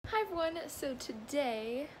everyone, so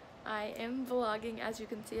today I am vlogging, as you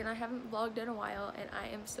can see, and I haven't vlogged in a while, and I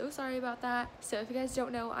am so sorry about that. So if you guys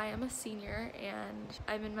don't know, I am a senior and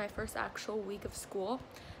I'm in my first actual week of school,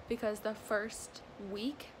 because the first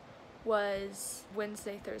week was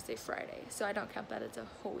Wednesday, Thursday, Friday, so I don't count that as a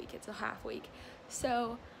whole week, it's a half week.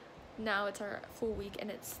 So now it's our full week and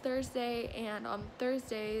it's Thursday, and on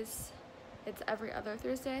Thursdays, it's every other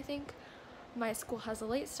Thursday I think, my school has a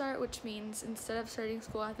late start, which means instead of starting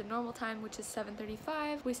school at the normal time, which is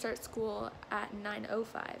 7:35, we start school at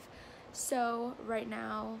 9:05. So right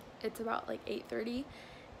now it's about like 8:30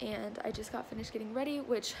 and I just got finished getting ready,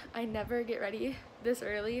 which I never get ready this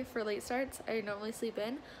early for late starts. I normally sleep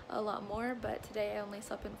in a lot more, but today I only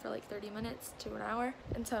slept in for like 30 minutes to an hour,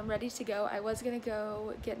 and so I'm ready to go. I was gonna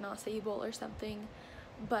go get an acai bowl or something,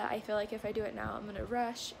 but I feel like if I do it now I'm gonna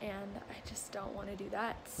rush and I just don't want to do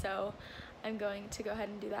that, so I'm going to go ahead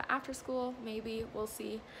and do that after school. Maybe, we'll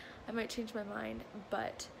see. I might change my mind,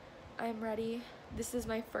 but I'm ready. This is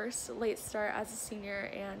my first late start as a senior,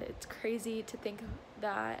 and it's crazy to think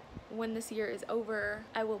that when this year is over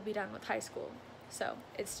I will be done with high school. So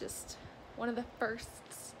it's just one of the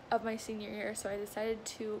firsts of my senior year, so I decided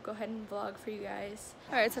to go ahead and vlog for you guys.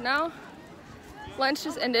 Alright, so now lunch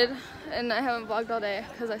just ended and I haven't vlogged all day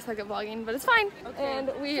because I suck at vlogging, but it's fine. Okay.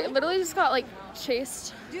 And we literally just got like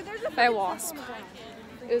chased by a wasp.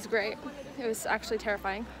 It was great. It was actually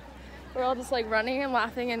terrifying. We're all just like running and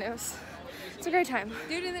laughing, and it's a great time.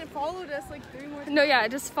 Dude, and it followed us like 3 more times. No, yeah, it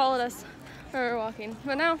just followed us when we were walking.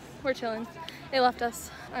 But now we're chilling. They left us.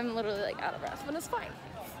 I'm literally like out of breath, but it's fine.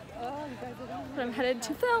 But I'm headed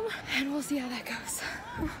to film and we'll see how that goes.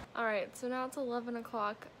 Alright, so now it's 11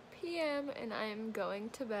 o'clock p.m. and I'm going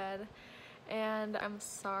to bed, and I'm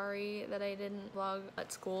sorry that I didn't vlog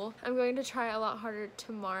at school. I'm going to try a lot harder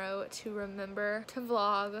tomorrow to remember to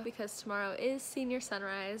vlog, because tomorrow is senior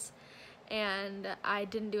sunrise and I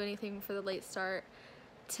didn't do anything for the late start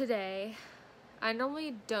today. I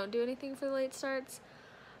normally don't do anything for the late starts,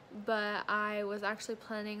 but I was actually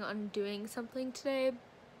planning on doing something today,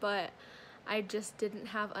 but I just didn't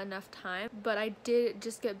have enough time. But I did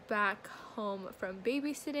just get back home from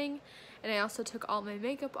babysitting, and I also took all my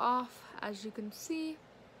makeup off. As you can see,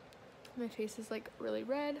 my face is like really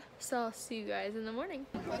red, so I'll see you guys in the morning.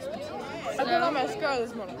 I put on mascara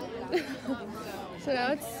this morning. So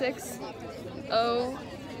now it's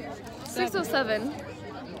 6:07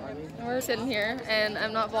 and we're sitting here, and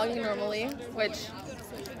I'm not vlogging normally, which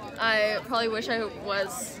I probably wish I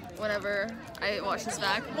was whenever I watch this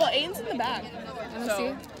back. Well, Aiden's in the back. Let me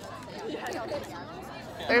see.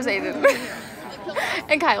 There's Aiden.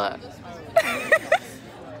 And Kyla.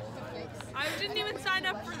 I didn't even sign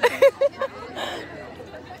up for this.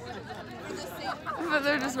 But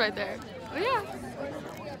they're just right there. But yeah,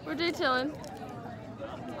 we're day chilling.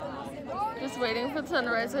 Just waiting for the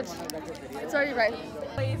sunrise, which it's already right.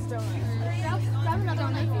 Please don't.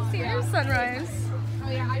 Here's sunrise. Oh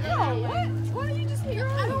yeah, I know. What? Why don't you just get your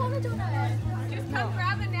own? I don't want a donut. Just come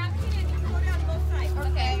grab a napkin and you can go down both sides.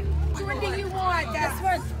 Okay. Which one do you want? This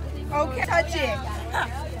one. Okay, touch it.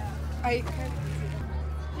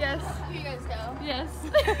 Yes. Here you guys go. Yes.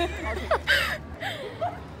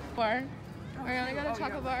 Bar. Ariana got a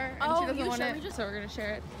chocolate bar and she doesn't want it, so we're gonna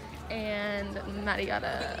share it. And Maddie got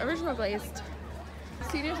a original glazed.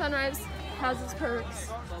 Senior sunrise has its perks.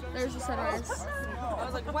 There's the sunrise. I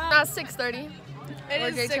was like, wow. Now it's 6:30. It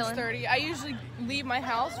is 6:30. I usually leave my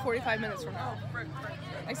house 45 minutes from now.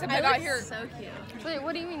 Except I got here. So cute. Wait,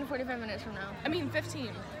 what do you mean 45 minutes from now? I mean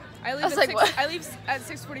 15. I leave, I leave at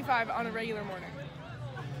 6:45 on a regular morning.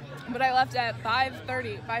 But I left at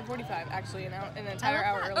 5:45 actually, an entire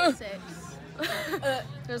hour early. 6. I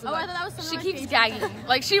thought that was she keeps gagging.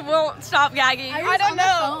 Like, she won't stop gagging. I don't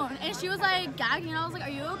know. And she was like gagging, and I was like,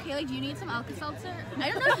 are you okay? Like, do you need some Alka-Seltzer?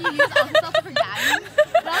 I don't know if you use Alka-Seltzer for gagging,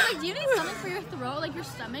 but I was like, do you need something for your throat, like your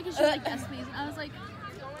stomach? And she was like, yes please. And I was like,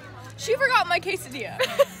 she forgot my quesadilla.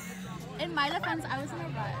 in my defense, I was in a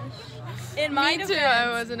rush. In my defense, I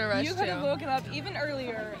was in a rush you could have woken up even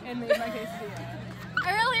earlier and made my quesadilla.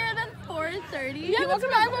 Earlier than 4:30? Yeah, that's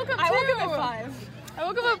when I woke up too. I woke up at 5. I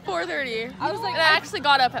woke up at 4:30. I was like, and I actually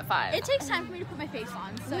got up at 5. It takes time for me to put my face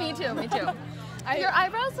on. So. Me too. Your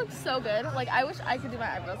eyebrows look so good. Like, I wish I could do my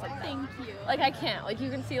eyebrows like that. Thank you. Like, I can't. Like, you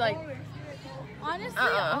can see, like... Honestly,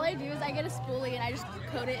 all I do is I get a spoolie and I just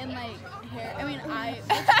coat it in, like, hair. I mean, what's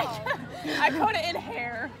it called? I coat it in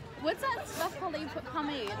hair. What's that stuff called that you put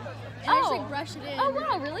pomade? And I just, like, brush it in. Oh,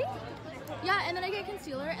 wow, really? Yeah, and then I get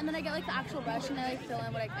concealer, and then I get like the actual brush, and I like fill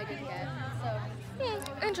in what I didn't get. So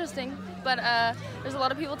Interesting. But there's a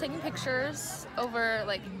lot of people taking pictures over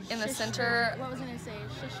like in the center. What was I gonna say?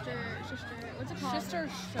 Sister. What's it called? Sister.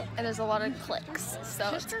 And there's a lot of clicks.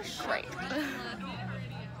 So it's great.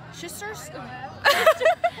 Sister Sook.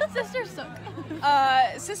 Sister Sook.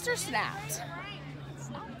 Sister Snapped.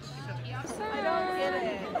 I don't get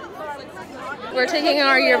it. We're taking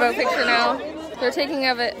our yearbook picture now. They're taking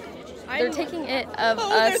of it. They're taking it of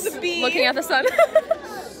us looking at the sun.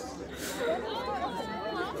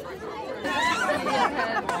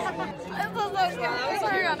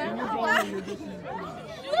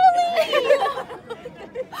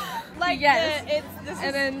 Like yes. This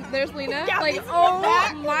And then there's Lena. Yeah, like, oh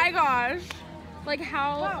my gosh. Like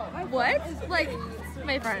how? What? Like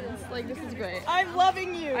my friends. Like this is great. I'm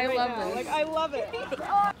loving you. I love now. this. Like I love it.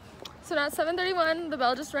 So now it's 7:31. The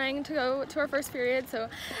bell just rang to go to our first period. So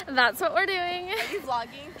that's what we're doing. Are you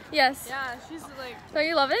vlogging? Yes. Yeah, she's like. Don't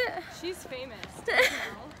you love it? She's famous.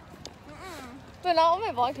 But not on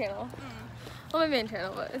my vlog channel. On my main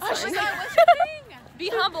channel, but it's fine. What's your thing? Be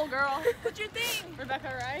humble, girl. What's your thing?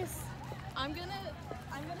 Rebecca Rice. I'm gonna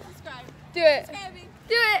subscribe. Do it. Subscribing.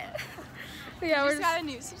 Do it. Yeah, We just got a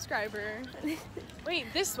new subscriber. Wait,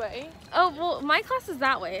 this way? Oh well, my class is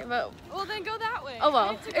that way, but Well, then go that way. oh well,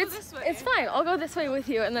 We have to go this way. it's fine. I'll go this way with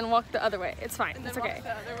you and then walk the other way. It's fine. And It's then okay. walk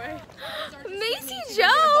the other way. Macy box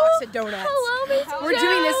Joe. of donuts. Hello, Macy Joe. We're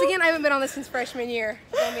doing this again. I haven't been on this since freshman year.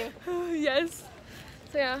 Feel me? Yes.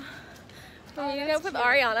 So yeah. We're meeting up with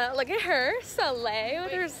Ariana. Look at her, Soleil,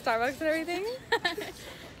 with her Starbucks and everything.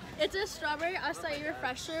 It's a strawberry acai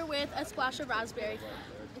refresher with a splash of raspberry.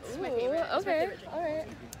 It's my Ooh, favorite. It's my okay. favorite drink. All right.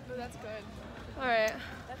 Oh, that's good. All right.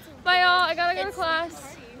 Bye, y'all. I gotta go to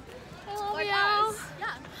class. I love Like you. us. Yeah.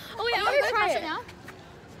 Oh wait, I Oh, want you're to good try at it. now?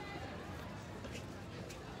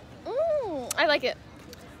 I like it.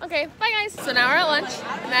 Okay, bye guys. So now we're at lunch.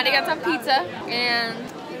 Maddie got some pizza and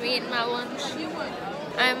I'm eating my lunch.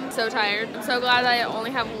 I'm so tired. I'm so glad I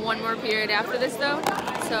only have one more period after this though.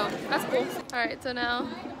 So that's cool. Alright, so now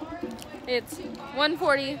it's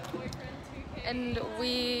 1:40 and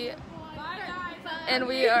we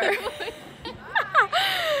are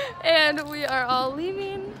and we are all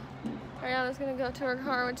leaving. Ariana's gonna go to her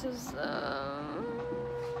car, which is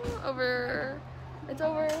over. It's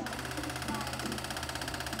over.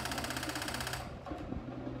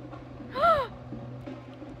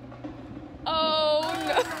 Oh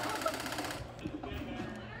no.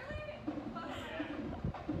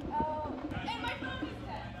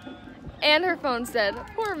 And her phone's dead.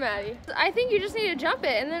 Poor Maddie. I think you just need to jump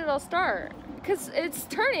it and then it'll start. Because it's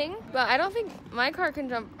turning, but I don't think my car can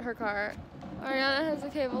jump her car. Ariana has the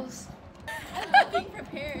cables. I'm not being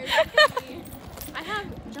prepared. I have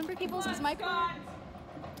jumper cables because my car.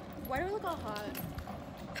 Why do I look all hot?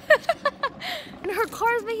 And her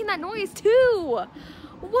car is making that noise too.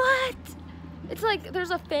 What? It's like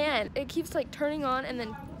there's a fan. It keeps like turning on and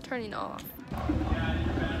then turning off.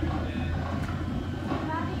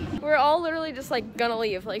 We're all literally just like gonna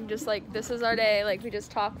leave. Like just like this is our day. Like we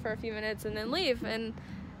just talk for a few minutes and then leave. And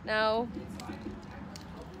now.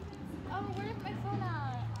 Oh, where did my phone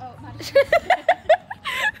at? Oh, my.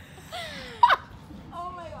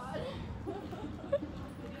 Oh my god.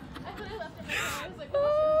 I thought I left it in my car. I was like,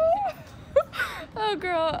 Oh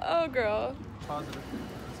girl, oh girl. Positive.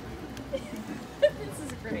 This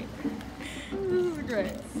is great. This is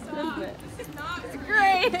great. Isn't it? This is not It's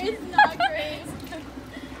great. it's not great.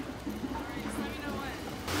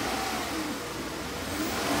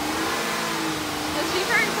 Is she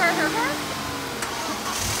trying for her car?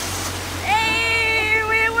 Hey,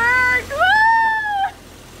 we worked! Woo!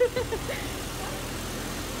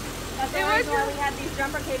 That's the reason why we had these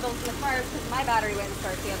jumper cables in the cars because my battery wouldn't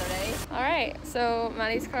start the other day. All right, so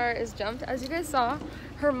Maddie's car is jumped. As you guys saw,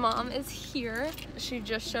 her mom is here. She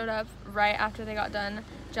just showed up right after they got done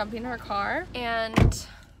jumping her car, and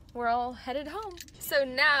we're all headed home. So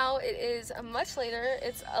now it is much later.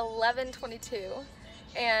 It's 11:22,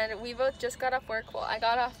 and we both just got off work. Well, I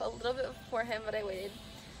got off a little bit before him, but I waited.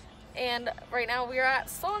 And right now we are at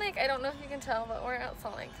Sonic. I don't know if you can tell, but we're at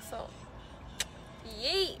Sonic. So,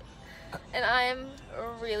 yay! And I'm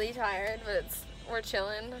really tired, but we're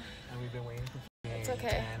chilling. And we've been waiting for It's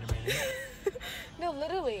okay. 10 minutes. No,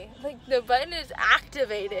 literally, like the button is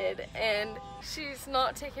activated and she's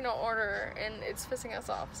not taking an order and it's pissing us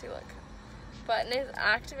off. See, look, button is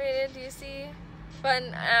activated. Do you see?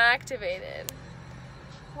 Button activated.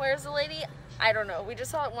 Where's the lady? I don't know. We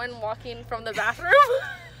just saw one walking from the bathroom.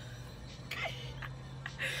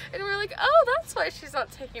 And we're like, oh, that's why she's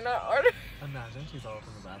not taking our order. Imagine she's all up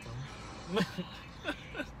in the bathroom.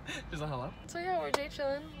 Just a hello. So yeah, we're day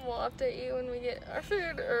chilling. We'll update you when we get our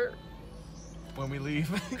food or When we leave.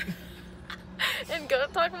 and go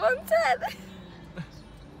talk about Ted.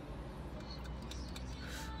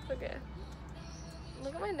 Okay.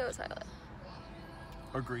 Look at my nose highlight.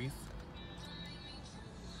 Or grease.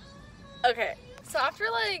 Okay. So after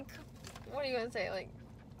like, what are you gonna say? Like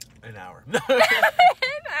An hour. an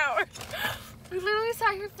hour. We literally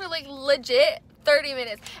sat here for like legit 30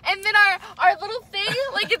 minutes. And then our little thing,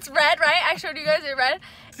 like it's red, right? I showed you guys it red.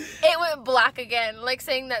 It went black again, like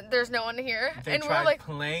saying that there's no one here. They and tried we're like,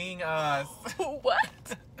 playing us. what?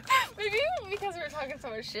 Maybe because we were talking so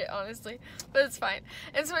much shit, honestly. But it's fine.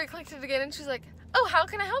 And so we clicked it again and she's like, oh, how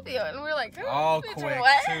can I help you? And we're like, All bitch, quick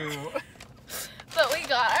what? too. But we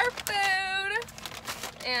got our food.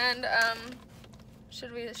 And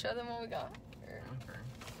should we show them what we got? Or-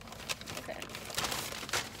 Okay.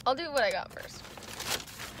 I'll do what I got first.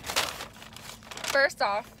 First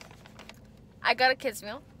off, I got a kids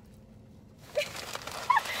meal.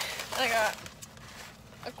 I got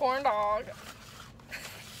a corn dog,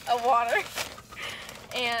 a water,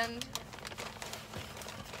 and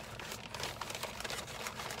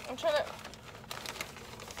I'm trying to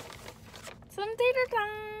some tater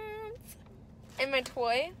tots. And my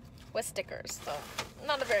toy was stickers, so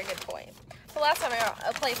not a very good toy. The last time I got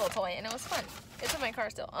a playful toy and it was fun. It's in my car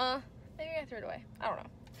still. Maybe I threw it away. I don't know.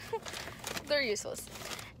 They're useless.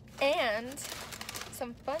 And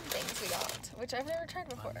some fun things we got, which I've never tried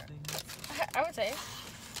before. I would say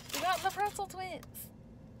we got the pretzel twins.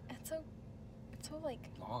 It's so like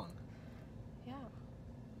Long. yeah.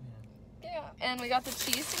 Yeah. And we got the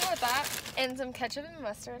cheese to go with that, and some ketchup and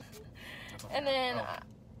mustard. And then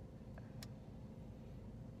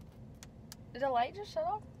did the light just shut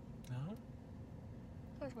off? No.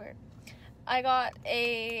 That was weird. I got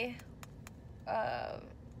a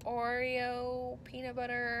Oreo peanut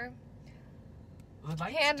butter. The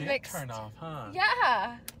lights Hand did mixed. turn off, huh?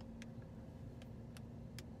 Yeah.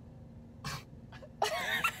 Okay.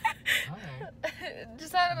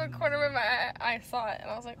 Just out of the corner of my eye, I saw it, and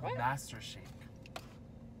I was like, what? Master Shake.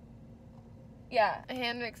 Yeah, a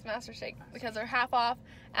hand mixed master shake because they're half off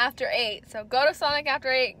after 8. So go to Sonic after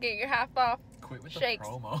 8, get your half off. Quit with Shakes.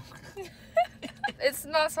 the promo. It's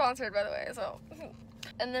not sponsored, by the way. So,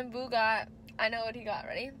 and then Boo got. I know what he got.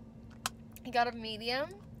 Ready? He got a medium.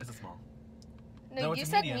 It's a small. No, it's you a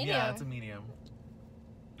said medium. medium. Yeah, it's a medium.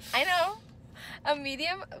 I know. A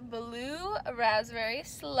medium blue raspberry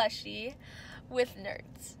slushy with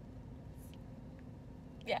nerds.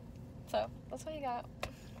 Yeah. So that's what he got.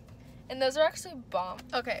 And those are actually bomb.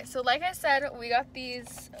 Okay, so like I said, we got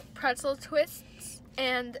these pretzel twists,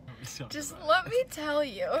 and just let me tell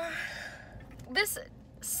you, this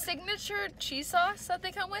signature cheese sauce that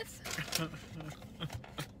they come with,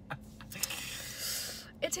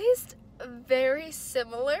 it tastes very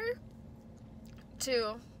similar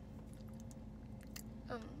to,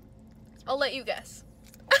 I'll let you guess.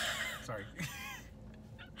 Sorry.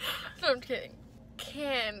 No, I'm kidding.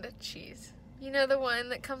 Canned cheese. You know, the one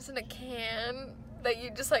that comes in a can that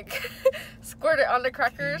you just like squirt it onto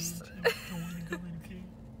crackers?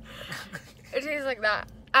 It tastes like that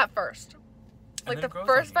at first. Like the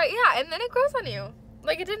first bite, yeah, and then it grows on you.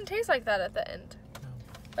 Like it didn't taste like that at the end. No.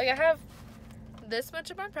 Like I have this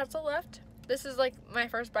much of my pretzel left. This is like my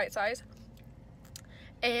first bite size.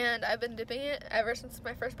 And I've been dipping it ever since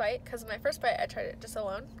my first bite. Because my first bite I tried it just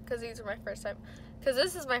alone. Because these were my first time. Because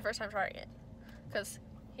this is my first time trying it. Because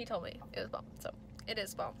he told me it was bomb. So it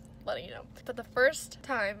is bomb. Letting you know. But the first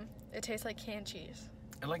time it tastes like canned cheese.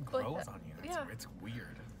 It like grows on you. Yeah. It's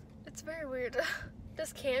weird. It's very weird.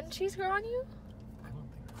 Does canned cheese grow on you? I don't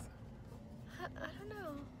think so. I don't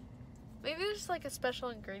know. Maybe there's like a special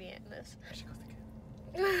ingredient in this. There she goes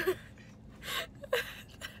again.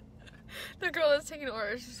 The girl that's taking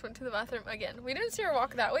orders just went to the bathroom again. We didn't see her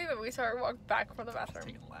walk that way, but we saw her walk back from the bathroom.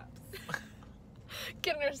 Taking laps.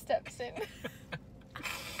 Getting her steps in.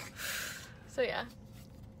 So yeah.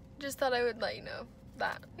 Just thought I would let you know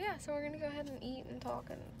that. Yeah, so we're gonna go ahead and eat and talk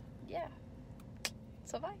and yeah.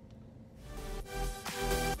 So bye.